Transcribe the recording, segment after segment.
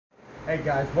Hey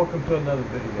guys, welcome to another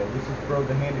video. This is Bro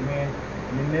the Handyman,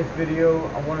 and in this video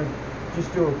I want to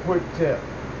just do a quick tip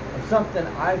of something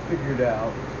I figured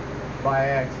out by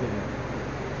accident.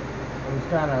 It was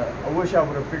I wish I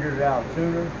would have figured it out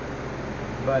sooner,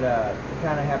 but it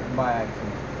kind of happened by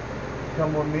accident.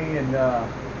 Come with me and I'll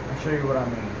show you what I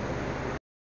mean.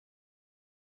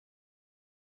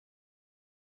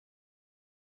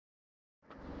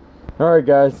 Alright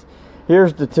guys,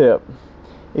 here's the tip.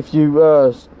 If you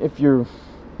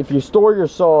store your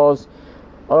saws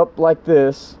up like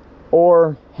this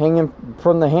or hanging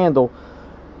from the handle,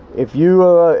 if you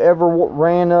ever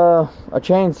ran a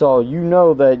chainsaw, you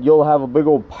know that you'll have a big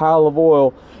old pile of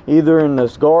oil either in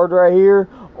this guard right here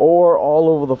or all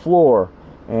over the floor,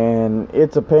 and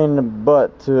it's a pain in the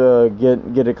butt to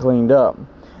get it cleaned up.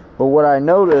 But what I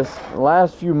noticed the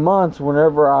last few months,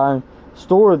 whenever I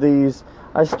store these,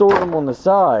 I stored them on the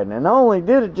side, and I only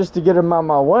did it just to get them out of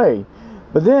my way.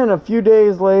 But then a few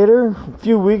days later, a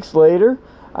few weeks later,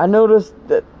 I noticed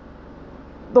that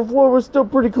the floor was still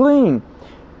pretty clean,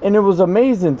 and it was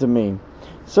amazing to me.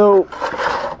 So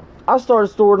I started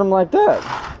storing them like that.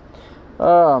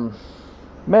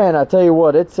 Man, I tell you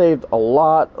what, it saved a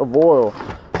lot of oil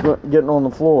getting on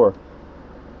the floor.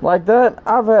 Like that,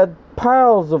 I've had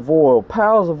piles of oil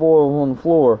on the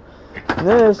floor.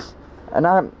 And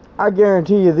I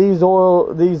guarantee you these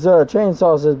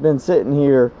chainsaws has been sitting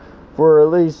here for at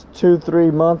least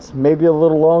 2-3 months, maybe a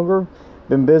little longer.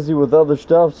 Been busy with other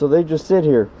stuff, so they just sit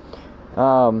here.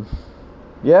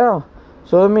 Yeah,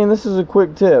 so I mean, this is a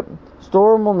quick tip.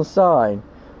 Store them on the side.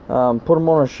 Put them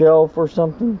on a shelf or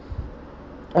something.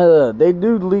 They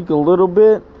do leak a little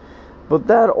bit, but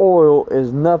that oil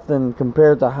is nothing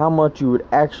compared to how much you would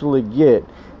actually get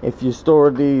if you store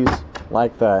these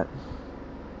like that.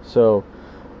 So,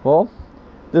 well,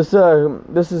 this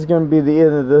is going to be the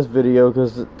end of this video,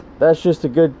 because that's just a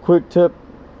good quick tip.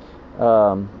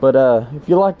 But if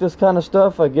you like this kind of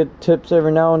stuff, I get tips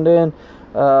every now and then.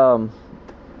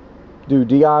 Do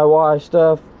DIY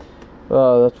stuff.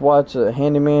 That's why it's a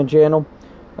handyman channel.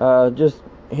 Just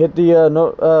hit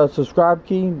the subscribe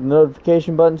key,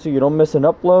 notification button, so you don't miss an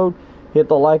upload. Hit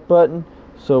the like button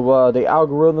so the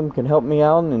algorithm can help me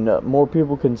out, and more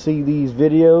people can see these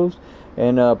videos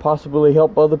and possibly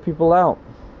help other people out.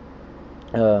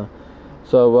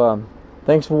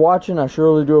 Thanks for watching. I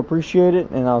surely do appreciate it,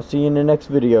 and I'll see you in the next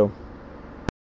video.